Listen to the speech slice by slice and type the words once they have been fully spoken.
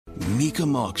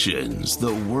Mecum Auctions,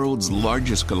 the world's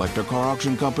largest collector car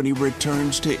auction company,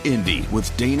 returns to Indy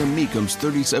with Dana Mecum's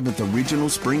 37th Regional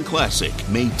Spring Classic,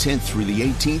 May 10th through the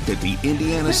 18th at the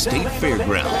Indiana State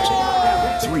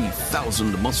Fairgrounds.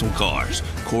 3,000 muscle cars,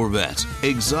 Corvettes,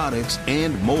 exotics,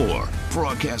 and more.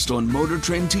 Broadcast on Motor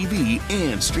Trend TV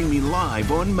and streaming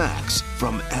live on Max.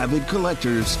 From avid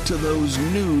collectors to those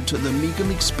new to the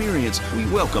Mecum experience, we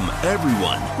welcome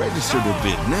everyone. Register to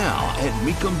bid now at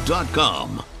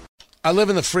Mecum.com. I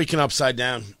live in the freaking upside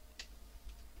down.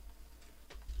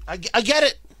 I get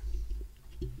it.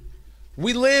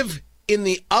 We live in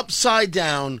the upside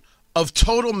down of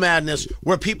total madness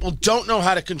where people don't know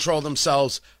how to control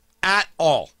themselves at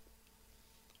all.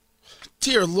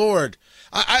 Dear Lord,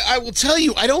 I will tell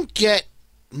you, I don't get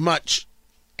much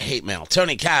hate mail.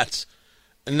 Tony Katz,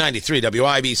 93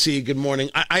 WIBC, good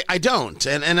morning. I don't.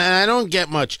 And I don't get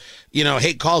much,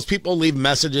 hate calls. People leave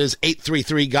messages,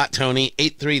 833-GOT-TONY,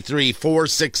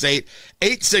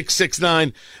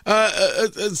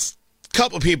 833-468-8669.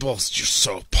 Couple of people, you're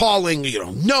so appalling, you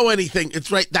don't know anything.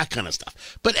 It's right, that kind of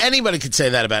stuff. But anybody could say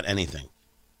that about anything.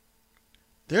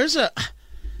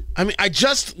 I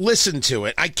just listened to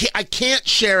it. I can't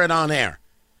share it on air.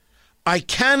 I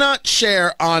cannot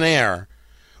share on air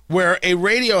where a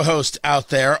radio host out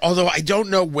there, although I don't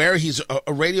know where he's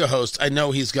a radio host, I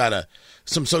know he's got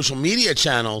some social media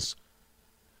channels,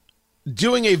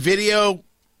 doing a video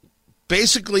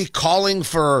basically calling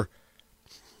for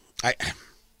the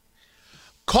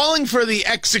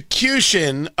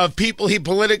execution of people he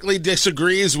politically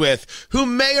disagrees with who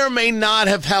may or may not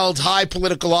have held high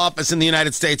political office in the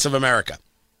United States of America.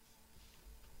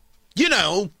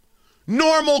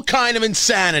 Normal kind of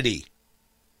insanity.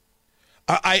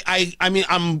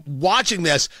 I'm watching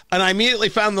this, and I immediately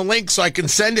found the link so I can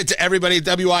send it to everybody at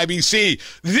WIBC.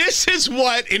 This is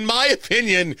what, in my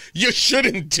opinion, you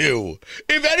shouldn't do.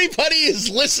 If anybody is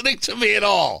listening to me at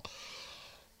all.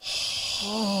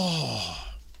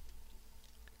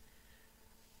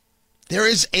 There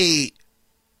is an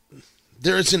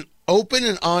open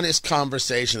and honest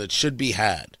conversation that should be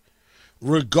had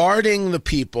regarding the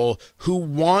people who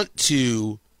want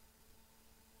to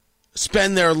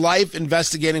spend their life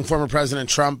investigating former President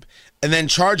Trump and then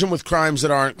charge him with crimes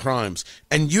that aren't crimes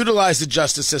and utilize the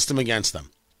justice system against them.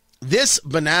 This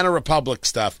Banana Republic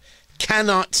stuff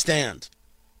cannot stand.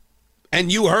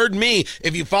 And you heard me,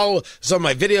 if you follow some of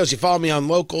my videos, you follow me on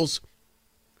Locals.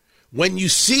 When you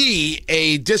see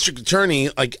a district attorney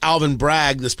like Alvin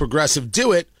Bragg, this progressive,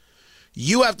 do it,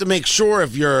 you have to make sure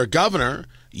if you're a governor,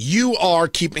 you are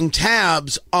keeping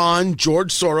tabs on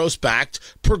George Soros-backed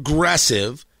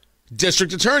progressive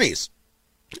district attorneys.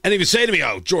 And if you say to me,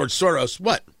 oh, George Soros,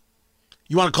 what?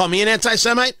 You want to call me an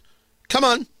anti-Semite? Come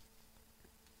on.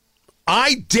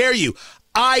 I dare you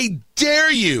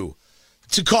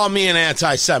to call me an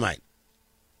anti-Semite.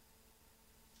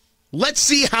 Let's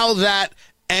see how that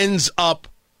ends up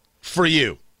for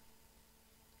you.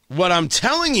 What I'm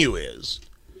telling you is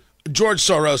George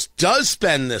Soros does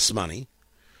spend this money.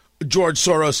 George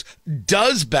Soros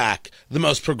does back the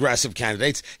most progressive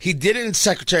candidates. He did it in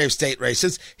Secretary of State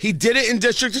races. He did it in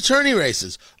district attorney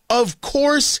races. Of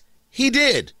course he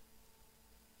did.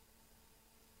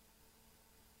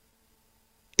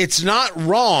 It's not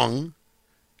wrong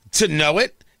to know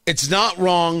it. It's not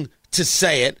wrong to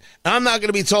say it. I'm not going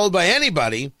to be told by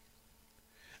anybody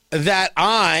that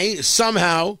I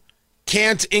somehow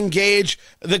can't engage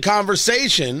the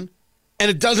conversation,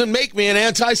 and it doesn't make me an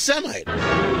anti-Semite.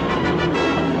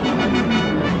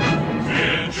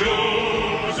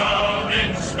 Jews are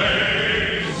in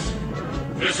space,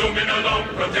 presuming alone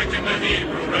protecting the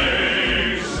Hebrew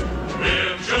race.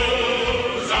 If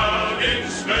Jews are in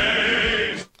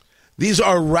space. These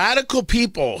are radical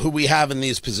people who we have in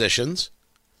these positions,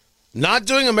 not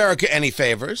doing America any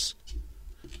favors.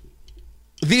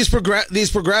 These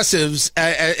progressives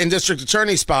in district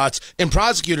attorney spots, in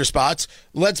prosecutor spots,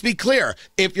 let's be clear.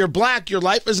 If you're black, your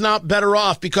life is not better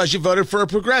off because you voted for a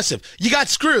progressive. You got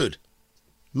screwed.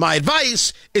 My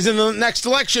advice is in the next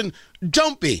election,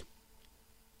 don't be.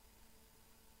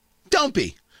 Don't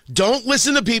be. Don't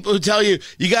listen to people who tell you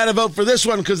got to vote for this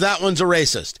one because that one's a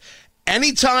racist.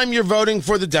 Anytime you're voting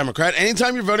for the Democrat,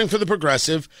 anytime you're voting for the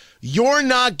progressive, you're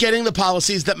not getting the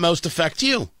policies that most affect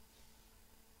you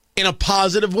in a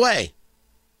positive way.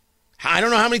 I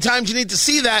don't know how many times you need to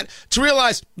see that to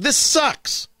realize this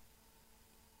sucks.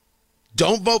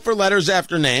 Don't vote for letters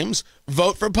after names.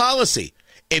 Vote for policy.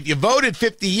 If you voted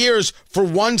 50 years for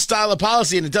one style of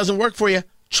policy and it doesn't work for you,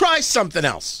 try something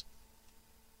else.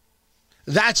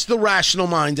 That's the rational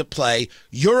mind at play.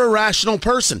 You're a rational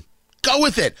person. Go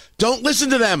with it. Don't listen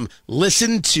to them.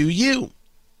 Listen to you.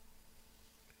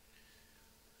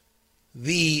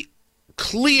 the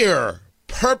clear,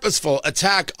 purposeful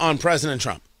attack on President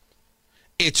Trump.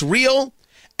 It's real,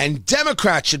 and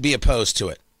Democrats should be opposed to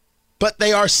it. But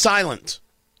they are silent.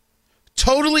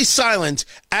 Totally silent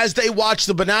as they watch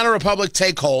the Banana Republic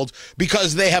take hold,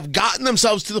 because they have gotten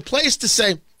themselves to the place to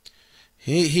say,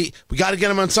 we got to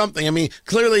get him on something. I mean,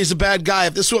 clearly he's a bad guy.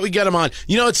 If this is what we get him on,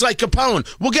 it's like Capone.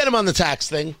 We'll get him on the tax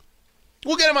thing.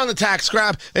 We'll get him on the tax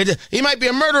crap. He might be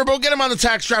a murderer, but we'll get him on the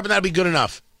tax crap, and that'll be good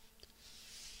enough.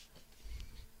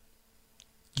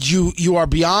 You are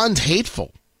beyond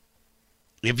hateful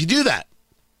if you do that.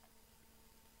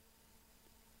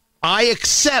 I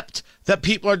accept that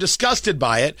people are disgusted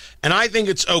by it, and I think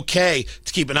it's okay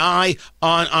to keep an eye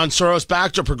on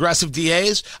Soros-backed or progressive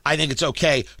DAs. I think it's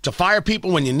okay to fire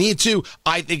people when you need to.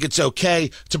 I think it's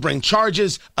okay to bring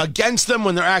charges against them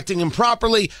when they're acting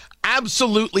improperly.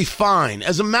 Absolutely fine.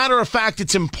 As a matter of fact,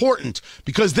 it's important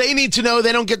because they need to know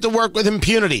they don't get to work with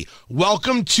impunity.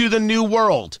 Welcome to the new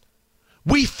world.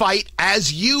 We fight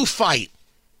as you fight.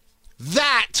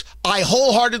 That I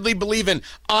wholeheartedly believe in.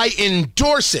 I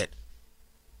endorse it.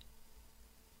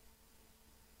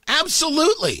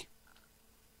 Absolutely.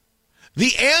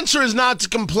 The answer is not to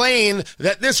complain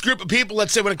that this group of people,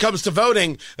 let's say when it comes to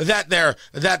voting, that they're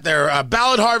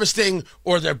ballot harvesting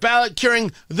or they're ballot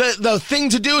curing. The thing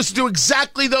to do is to do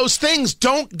exactly those things.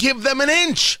 Don't give them an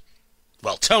inch.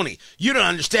 Well, Tony, you don't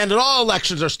understand that all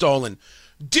elections are stolen.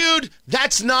 Dude,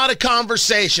 that's not a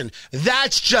conversation.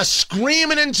 That's just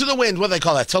screaming into the wind. What do they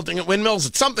call that? Tilting at windmills?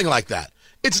 It's something like that.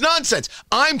 It's nonsense.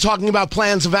 I'm talking about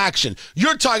plans of action.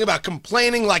 You're talking about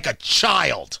complaining like a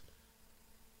child.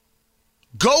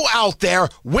 Go out there,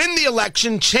 win the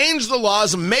election, change the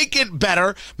laws, make it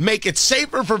better, make it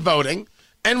safer for voting,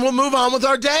 and we'll move on with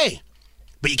our day.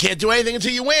 But you can't do anything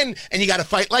until you win, and you got to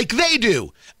fight like they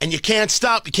do. And you can't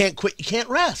stop, you can't quit, you can't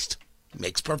rest.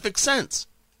 Makes perfect sense.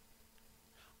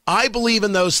 I believe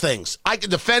in those things. I can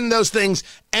defend those things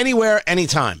anywhere,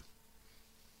 anytime.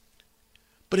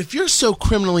 But if you're so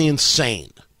criminally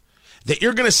insane that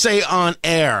you're going to say on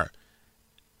air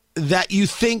that you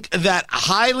think that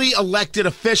highly elected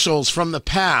officials from the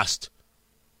past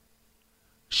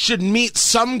should meet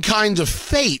some kind of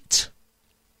fate,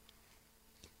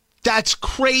 that's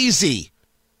crazy.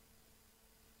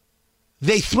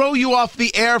 They throw you off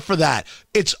the air for that.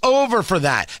 It's over for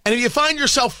that. And if you find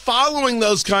yourself following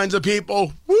those kinds of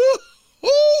people,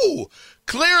 woo-hoo,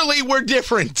 clearly we're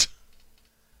different.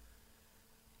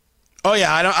 Oh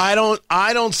yeah,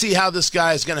 I don't see how this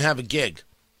guy is going to have a gig.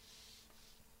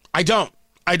 I don't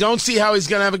see how he's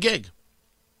going to have a gig.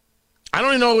 I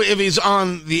don't even know if he's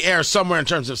on the air somewhere in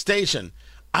terms of station.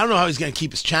 I don't know how he's going to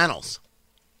keep his channels.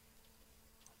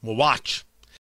 We'll watch.